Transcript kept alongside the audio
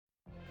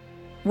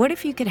What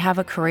if you could have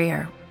a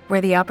career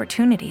where the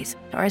opportunities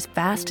are as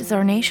vast as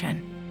our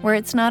nation, where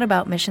it's not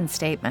about mission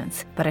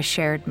statements, but a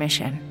shared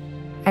mission?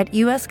 At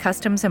U.S.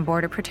 Customs and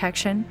Border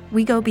Protection,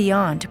 we go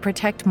beyond to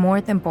protect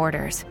more than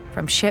borders.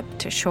 From ship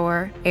to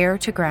shore, air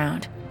to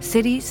ground,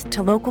 cities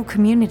to local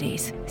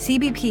communities,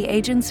 CBP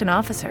agents and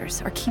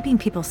officers are keeping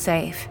people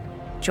safe.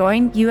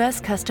 Join U.S.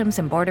 Customs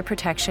and Border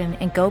Protection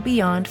and go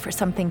beyond for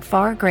something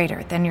far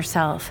greater than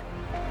yourself.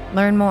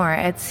 Learn more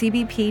at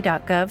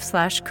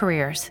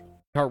cbp.gov/careers.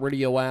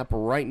 Radio app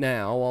right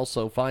now.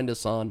 Also find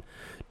us on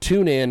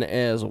TuneIn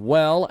as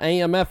well,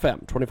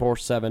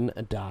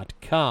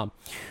 amfm247.com.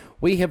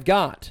 We have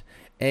got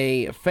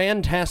a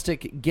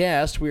fantastic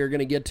guest we are going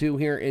to get to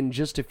here in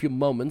just a few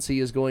moments. He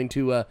is going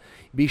to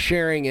be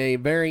sharing a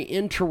very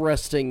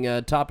interesting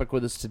topic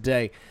with us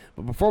today.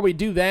 But before we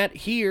do that,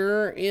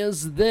 here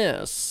is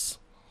this.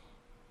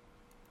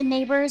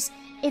 Neighbors,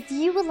 if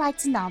you would like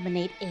to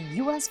nominate a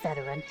U.S.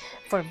 veteran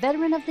for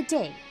Veteran of the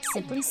Day,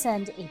 simply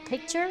send a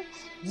picture,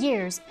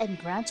 years,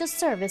 and branch of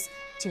service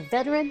to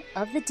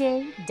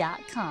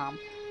veteranoftheday.com.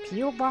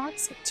 P.O.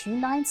 Box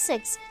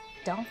 296,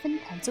 Dauphin,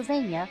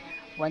 Pennsylvania,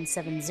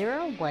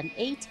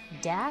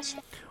 17018-.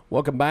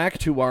 Welcome back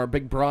to our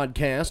big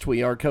broadcast.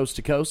 We are coast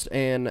to coast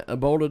and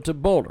boulder to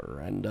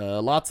boulder. And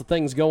lots of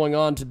things going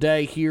on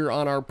today here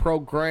on our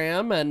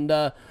program.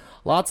 And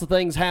lots of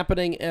things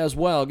happening as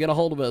well. Get a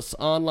hold of us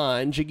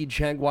online.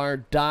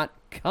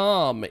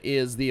 JiggyJaguar.com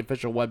is the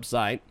official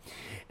website.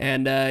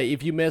 And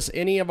if you miss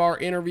any of our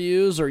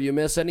interviews or you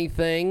miss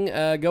anything,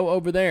 go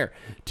over there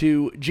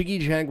to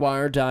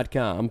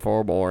JiggyJaguar.com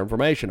for more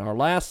information. Our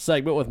last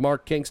segment with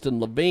Mark Kingston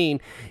Levine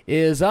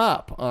is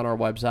up on our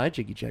website,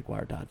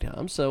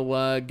 JiggyJaguar.com.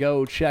 So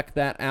go check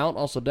that out.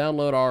 Also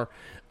download our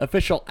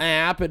official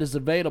app. It is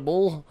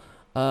available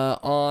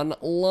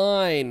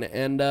online.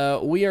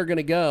 And we are going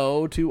to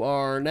go to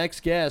our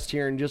next guest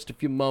here in just a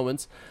few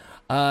moments.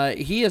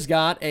 He has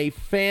got a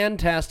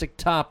fantastic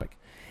topic.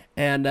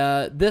 And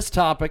this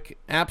topic,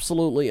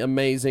 absolutely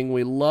amazing.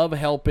 We love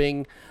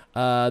helping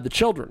the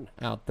children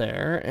out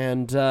there.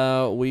 And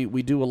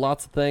we do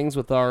lots of things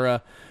with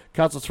our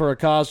Concerts for a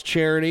Cause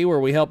charity where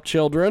we help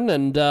children.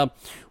 And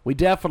we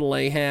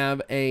definitely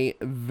have a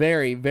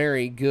very,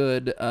 very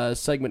good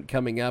segment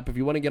coming up. If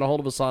you want to get a hold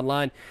of us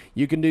online,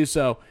 you can do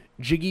so.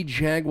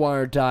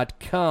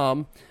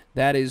 JiggyJaguar.com.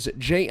 That is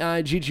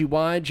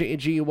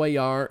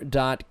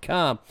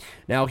JiggyJaguar.com.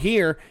 Now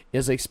here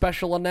is a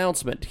special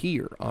announcement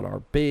here on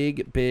our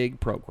big, big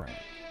program.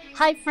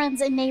 Hi,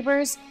 friends and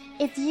neighbors.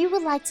 If you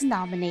would like to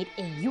nominate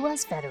a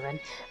U.S.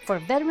 veteran for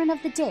Veteran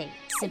of the Day,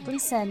 simply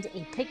send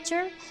a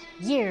picture,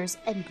 years,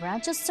 and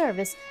branch of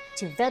service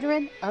to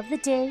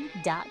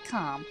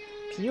veteranoftheday.com.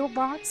 P.O.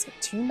 Box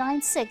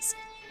 296,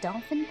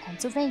 Dauphin,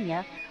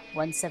 Pennsylvania,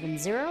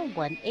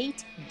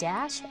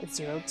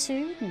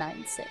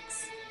 17018-0296.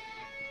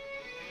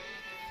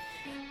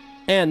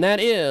 And that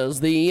is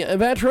the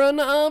Veteran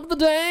of the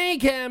Day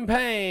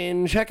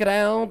campaign. Check it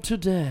out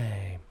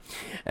today.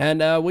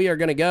 And we are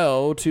going to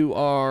go to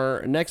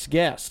our next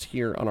guest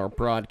here on our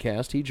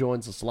broadcast. He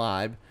joins us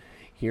live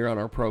here on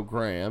our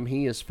program.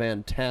 He is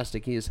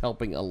fantastic. He is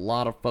helping a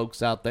lot of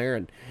folks out there,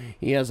 and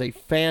he has a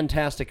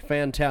fantastic,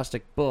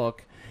 fantastic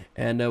book.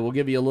 And we'll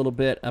give you a little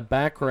bit of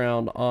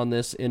background on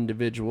this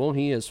individual.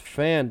 He is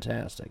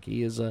fantastic.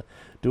 He is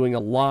doing a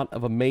lot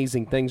of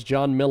amazing things.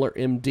 John Miller,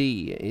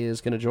 M.D.,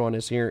 is going to join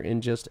us here in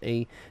just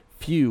a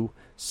few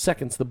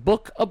seconds. The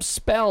Book of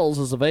Spells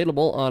is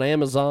available on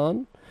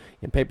Amazon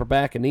in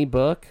paperback and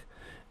ebook.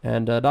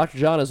 And Dr.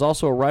 John is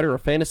also a writer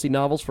of fantasy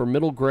novels for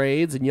middle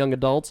grades and young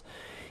adults.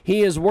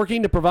 He is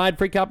working to provide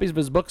free copies of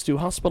his books to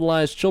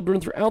hospitalized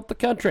children throughout the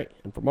country.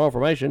 And for more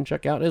information,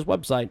 check out his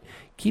website,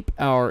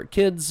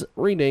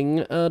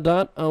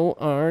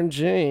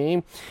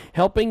 keepourkidsreading.org.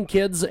 Helping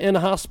kids in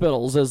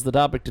hospitals is the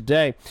topic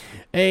today.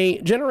 A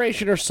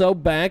generation or so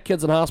back,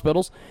 kids in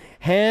hospitals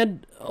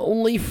had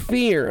only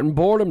fear and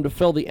boredom to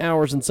fill the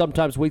hours and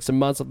sometimes weeks and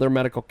months of their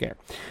medical care.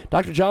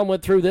 Dr. John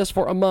went through this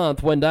for a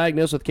month when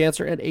diagnosed with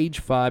cancer at age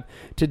 5.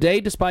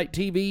 Today, despite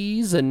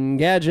TVs and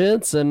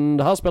gadgets,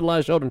 and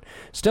hospitalized children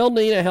still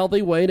need a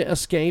healthy way to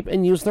escape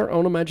and use their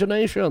own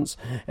imaginations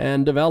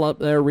and develop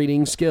their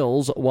reading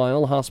skills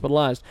while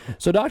hospitalized.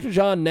 So Dr.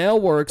 John now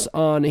works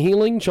on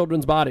healing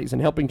children's bodies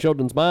and helping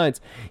children's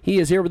minds. He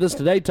is here with us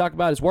today to talk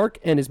about his work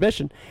and his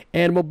mission,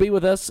 and will be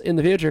with us in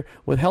the future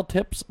with health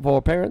tips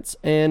for parents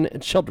and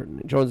children.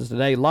 He joins us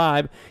today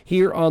live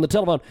here on the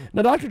telephone.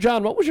 Now, Dr.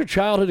 John, what was your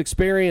childhood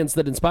experience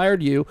that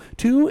inspired you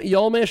to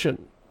your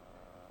mission?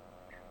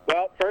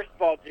 Well, first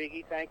of all,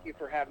 Jiggy, thank you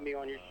for having me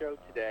on your show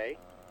today.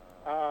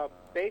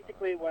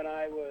 Basically, when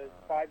I was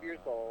 5 years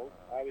old,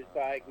 I was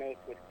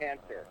diagnosed with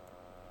cancer,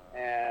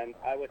 and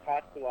I was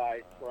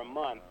hospitalized for a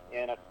month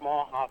in a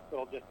small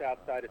hospital just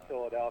outside of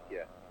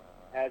Philadelphia.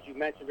 As you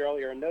mentioned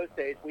earlier, in those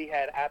days, we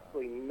had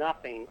absolutely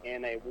nothing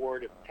in a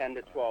ward of 10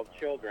 to 12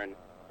 children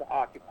to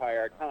occupy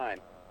our time.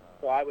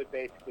 So I would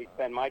basically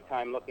spend my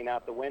time looking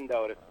out the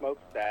window at a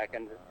smokestack,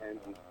 and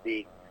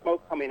the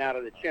smoke coming out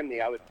of the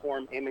chimney, I would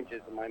form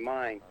images in my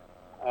mind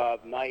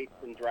of knights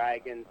and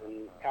dragons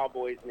and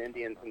cowboys and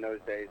Indians in those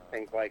days,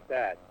 things like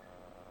that.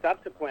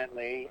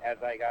 Subsequently, as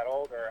I got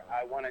older,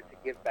 I wanted to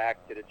give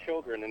back to the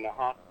children in the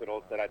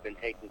hospitals that I've been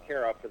taking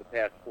care of for the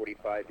past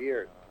 45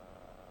 years.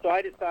 So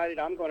I decided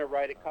I'm going to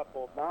write a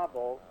couple of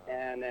novels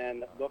and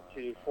then look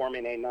to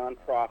forming a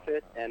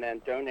nonprofit and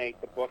then donate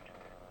the books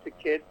to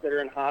kids that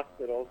are in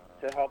hospitals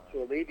to help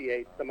to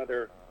alleviate some of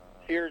their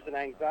fears and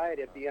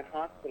anxiety of being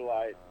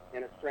hospitalized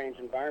in a strange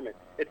environment.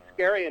 It's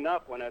scary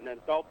enough when an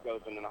adult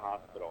goes into the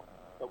hospital,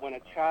 but when a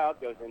child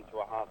goes into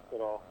a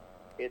hospital,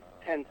 it's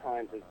 10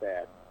 times as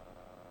bad.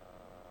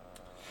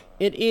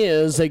 It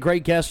is a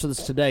great guest with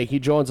us today. He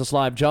joins us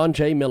live, John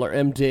J. Miller,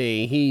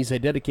 M.D. He's a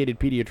dedicated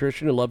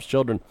pediatrician who loves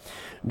children.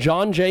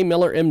 John J.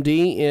 Miller,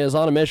 M.D. is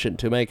on a mission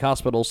to make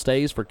hospital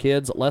stays for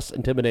kids less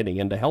intimidating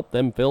and to help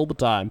them fill the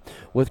time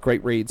with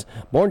great reads.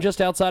 Born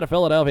just outside of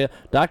Philadelphia,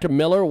 Dr.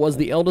 Miller was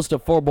the eldest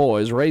of 4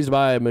 boys, raised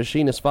by a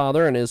machinist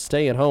father and his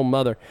stay-at-home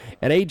mother.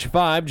 At age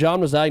 5,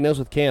 John was diagnosed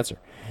with cancer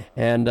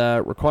and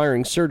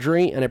requiring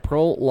surgery and a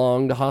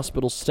prolonged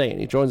hospital stay. And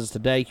he joins us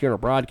today here on our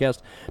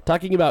broadcast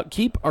talking about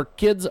Keep Our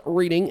Kids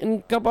Reading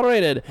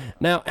Incorporated.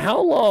 Now,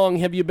 how long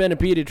have you been a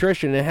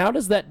pediatrician, and how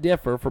does that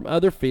differ from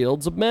other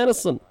fields of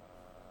medicine?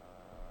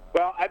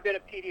 Well, I've been a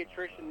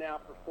pediatrician now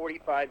for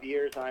 45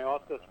 years, and I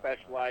also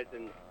specialize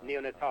in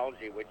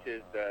neonatology, which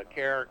is the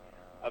care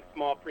of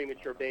small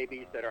premature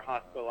babies that are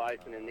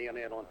hospitalized in a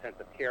neonatal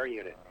intensive care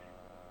unit.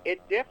 It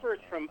differs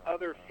from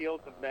other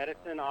fields of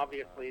medicine,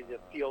 obviously the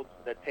fields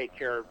that take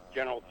care of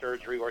general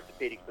surgery,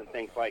 orthopedics, and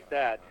things like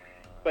that,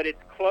 but it's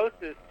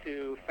closest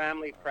to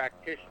family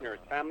practitioners.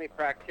 Family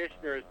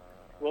practitioners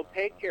will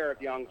take care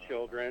of young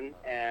children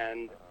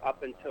and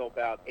up until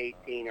about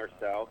 18 or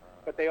so,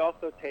 but they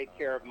also take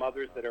care of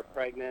mothers that are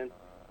pregnant.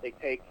 They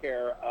take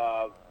care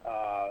of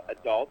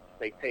adults.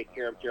 They take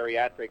care of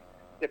geriatrics,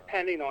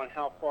 depending on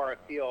how far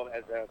afield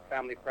as a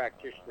family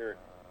practitioner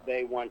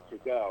they want to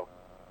go.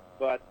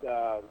 But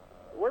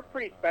we're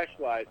pretty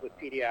specialized with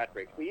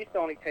pediatrics. We used to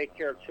only take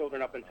care of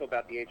children up until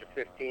about the age of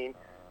 15.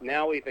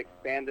 Now we've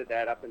expanded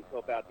that up until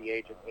about the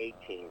age of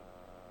 18.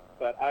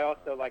 But I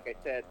also, like I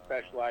said,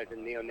 specialize in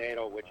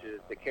neonatal, which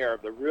is the care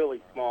of the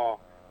really small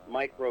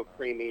micro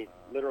preemies,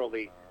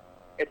 literally.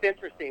 It's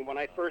interesting. When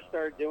I first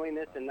started doing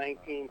this in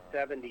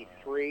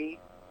 1973,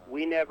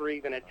 we never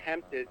even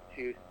attempted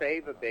to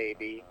save a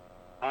baby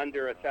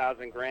under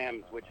 1,000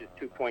 grams, which is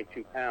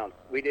 2.2 pounds.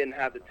 We didn't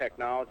have the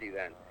technology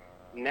then.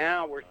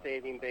 Now we're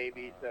saving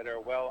babies that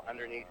are well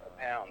underneath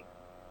a pound.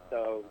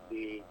 So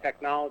the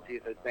technology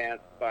has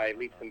advanced by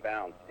leaps and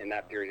bounds in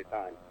that period of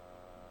time.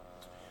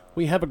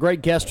 We have a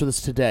great guest with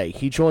us today.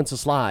 He joins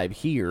us live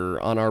here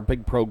on our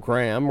big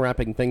program,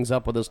 wrapping things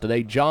up with us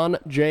today, John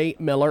J.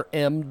 Miller,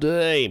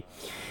 M.D.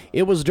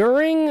 It was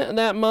during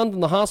that month in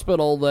the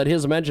hospital that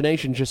his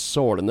imagination just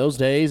soared. In those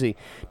days, he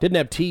didn't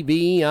have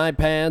TV,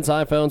 iPads,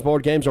 iPhones,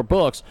 board games, or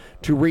books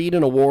to read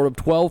in a ward of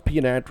 12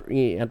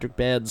 pediatric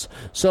beds.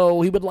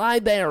 So he would lie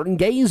there and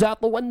gaze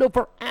out the window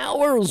for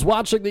hours,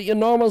 watching the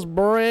enormous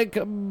brick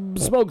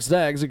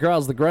smokestacks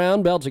across the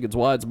ground, belching its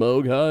white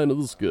smoke high into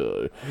the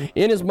sky.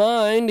 In his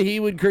mind, he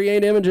would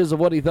create images of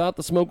what he thought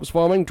the smoke was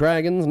forming: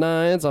 dragons,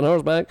 knights on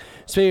horseback,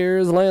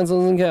 spears,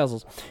 lances, and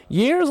castles.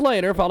 Years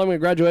later, following a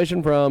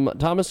graduation from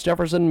Thomas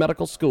Jefferson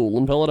Medical School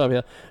in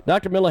Philadelphia,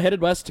 Dr. Miller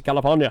headed west to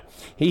California.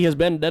 He has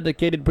been a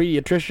dedicated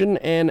pediatrician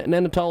and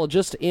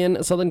neonatologist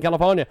in Southern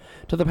California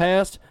to the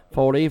past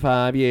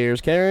 45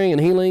 years, caring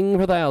and healing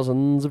for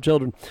thousands of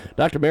children.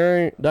 Dr.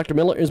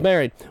 Miller is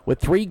married with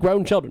 3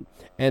 grown children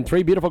and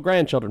 3 beautiful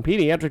grandchildren.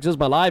 Pediatrics is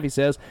my life, he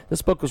says.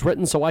 This book was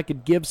written so I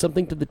could give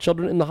something to the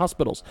children in the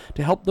hospitals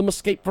to help them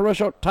escape for a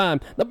short time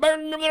the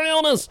burden of their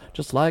illness,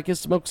 just like his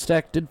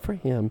smokestack did for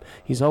him.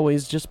 He's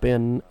always just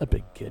been a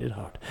big kid at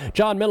heart.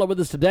 John Miller with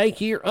us today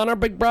here on our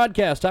big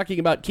broadcast, talking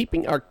about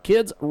Keeping Our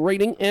Kids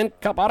Reading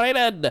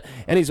Incorporated.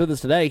 And he's with us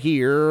today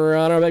here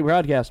on our big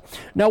broadcast.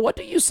 Now, what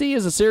do you see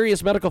as a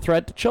serious medical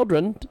threat to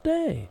children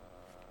today?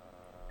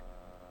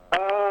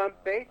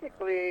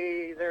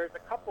 Basically, there's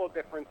a couple of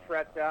different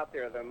threats out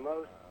there. The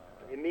most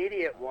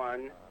immediate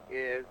one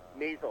is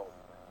measles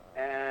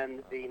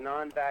and the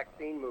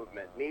non-vaccine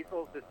movement.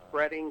 Measles is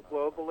spreading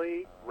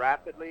globally,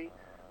 rapidly.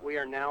 We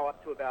are now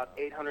up to about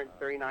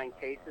 839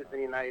 cases in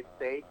the United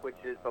States, which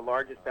is the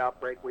largest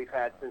outbreak we've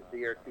had since the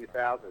year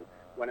 2000,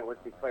 when it was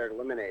declared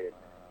eliminated.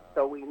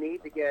 So we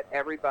need to get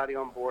everybody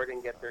on board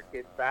and get their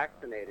kids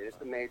vaccinated.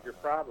 It's a major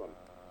problem.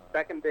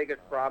 Second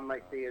biggest problem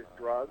I see is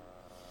drugs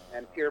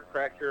and peer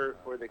pressure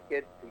for the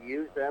kids to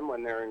use them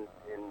when they're in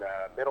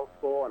middle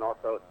school and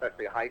also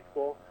especially high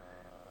school.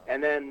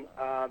 And then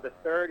the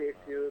third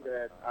issue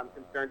that I'm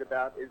concerned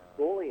about is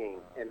bullying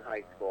in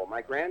high school.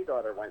 My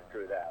granddaughter went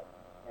through that,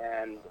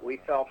 and we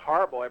felt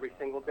horrible every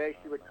single day.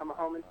 She would come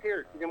home in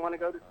tears. She didn't want to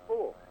go to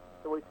school.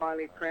 So we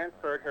finally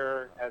transferred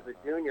her as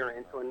a junior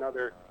into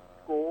another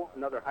school,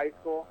 another high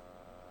school.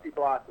 She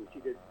blossomed. She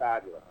did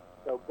fabulous.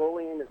 So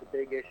bullying is a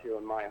big issue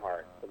in my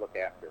heart to look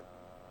after.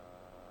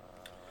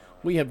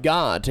 We have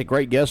got a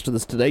great guest with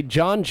us today,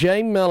 John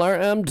J. Miller,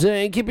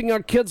 M.D., Keeping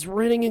Our Kids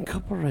Reading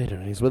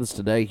Incorporated. He's with us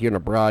today here in a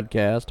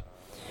broadcast.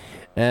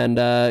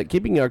 And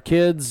Keeping Our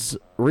Kids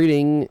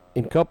Reading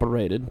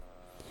Incorporated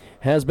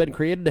has been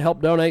created to help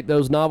donate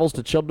those novels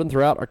to children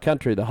throughout our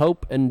country. The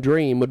hope and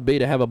dream would be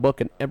to have a book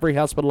in every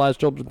hospitalized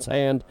children's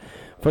hand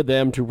for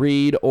them to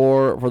read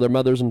or for their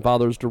mothers and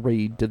fathers to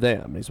read to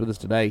them. He's with us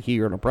today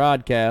here on a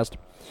broadcast.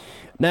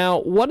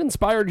 Now, what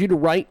inspired you to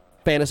write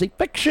fantasy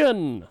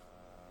fiction?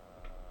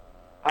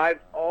 I've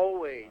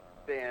always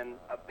been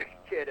a big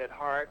kid at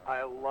heart.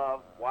 I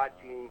love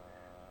watching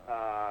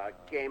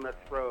Game of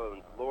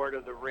Thrones, Lord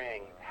of the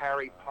Rings,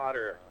 Harry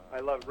Potter.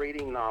 I love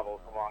reading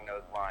novels along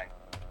those lines.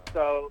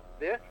 So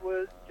this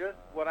was just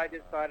what I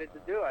decided to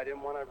do. I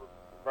didn't want to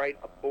write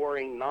a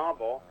boring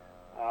novel,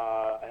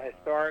 a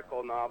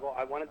historical novel.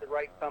 I wanted to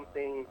write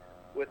something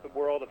with the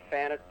world of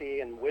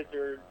fantasy and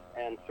wizards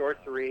and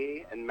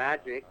sorcery and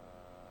magic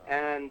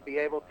and be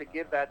able to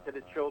give that to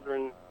the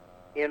children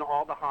in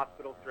all the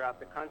hospitals throughout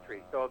the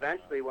country. So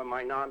eventually, when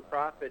my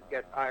nonprofit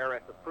gets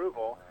IRS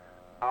approval,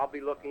 I'll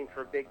be looking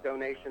for big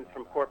donations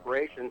from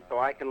corporations so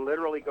I can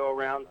literally go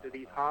around to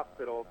these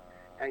hospitals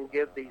and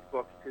give these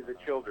books to the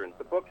children.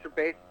 The books are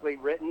basically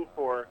written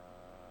for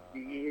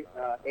the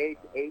age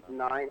 8 and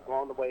 9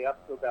 all the way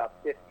up to about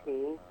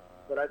 15.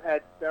 But I've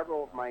had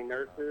several of my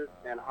nurses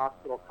and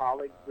hospital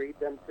colleagues read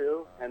them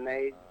too, and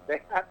they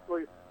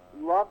absolutely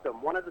loved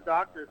them. One of the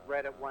doctors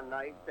read it one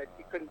night, said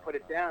she couldn't put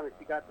it down, and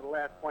she got to the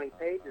last 20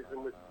 pages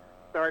and was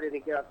starting to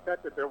get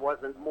upset that there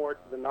wasn't more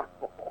to the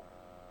novel.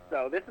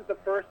 So this is the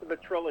first of a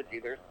trilogy.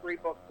 There's 3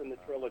 books in the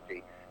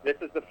trilogy. This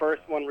is the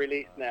first one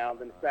released now.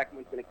 Then the second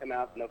one's going to come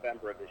out in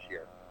November of this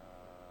year.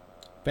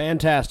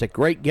 Fantastic.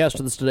 Great guest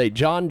with us today,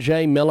 John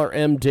J. Miller,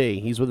 M.D.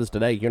 He's with us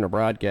today here in a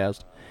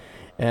broadcast,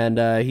 and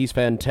he's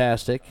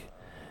fantastic.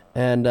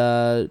 And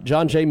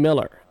John J.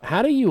 Miller,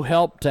 how do you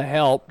help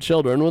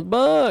children with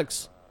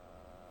books?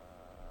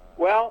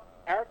 Well,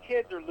 our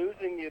kids are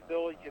losing the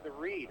ability to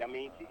read. I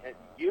mean,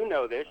 you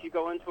know this. You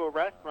go into a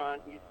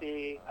restaurant, you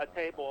see a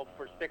table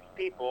for 6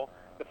 people.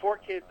 The 4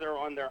 kids are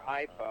on their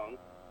iPhones.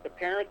 The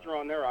parents are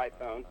on their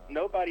iPhones.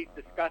 Nobody's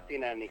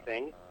discussing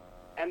anything,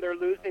 and they're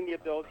losing the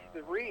ability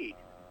to read.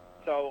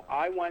 So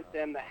I want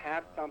them to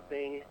have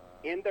something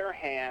in their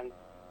hands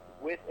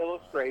with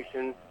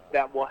illustrations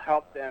that will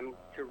help them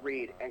to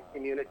read and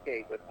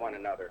communicate with one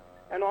another.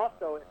 And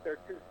also, if they're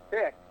too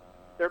sick,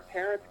 their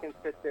parents can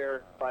sit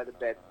there by the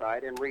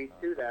bedside and read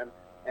to them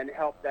and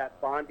help that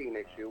bonding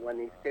issue when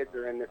these kids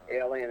are in this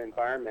alien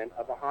environment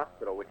of a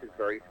hospital, which is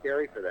very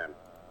scary for them.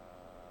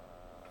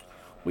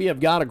 We have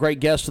got a great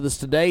guest with us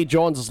today. He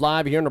joins us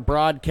live here in the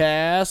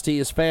broadcast. He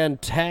is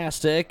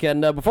fantastic.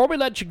 And before we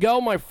let you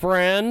go, my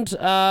friend,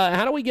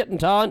 how do we get in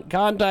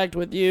contact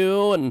with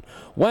you and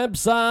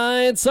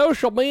websites,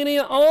 social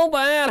media, all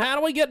that? How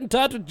do we get in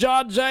touch with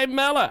John J.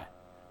 Miller?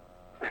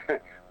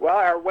 Well,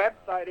 our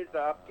website is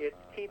up. It's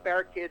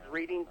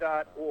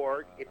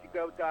keepourkidsreading.org. If you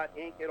go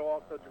 .inc, it'll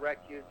also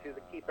direct you to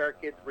the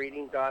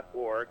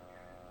keepourkidsreading.org.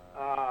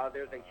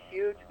 There's a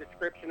huge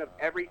description of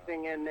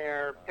everything in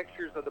there,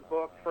 pictures of the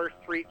book, first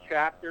 3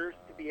 chapters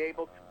to be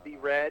able to be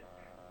read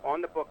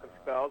on the Book of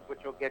Spells, which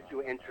will get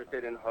you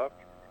interested and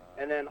hooked.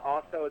 And then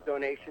also a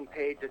donation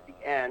page at the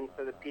end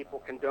so that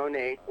people can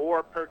donate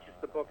or purchase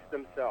the books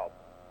themselves.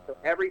 So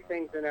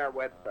everything's in our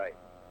website,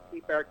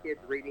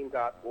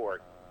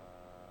 keepourkidsreading.org.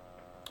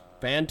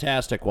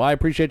 Fantastic. Well, I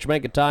appreciate you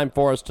making time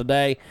for us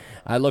today.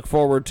 I look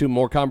forward to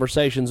more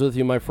conversations with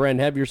you, my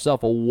friend. Have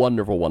yourself a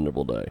wonderful,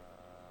 wonderful day.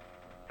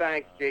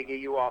 Thanks, Jiggy.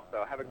 You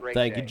also. Have a great day.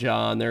 Thank you,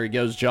 John. There he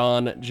goes,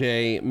 John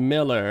J.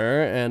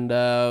 Miller. And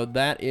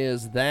that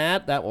is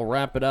that. That will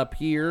wrap it up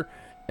here,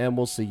 and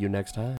we'll see you next time.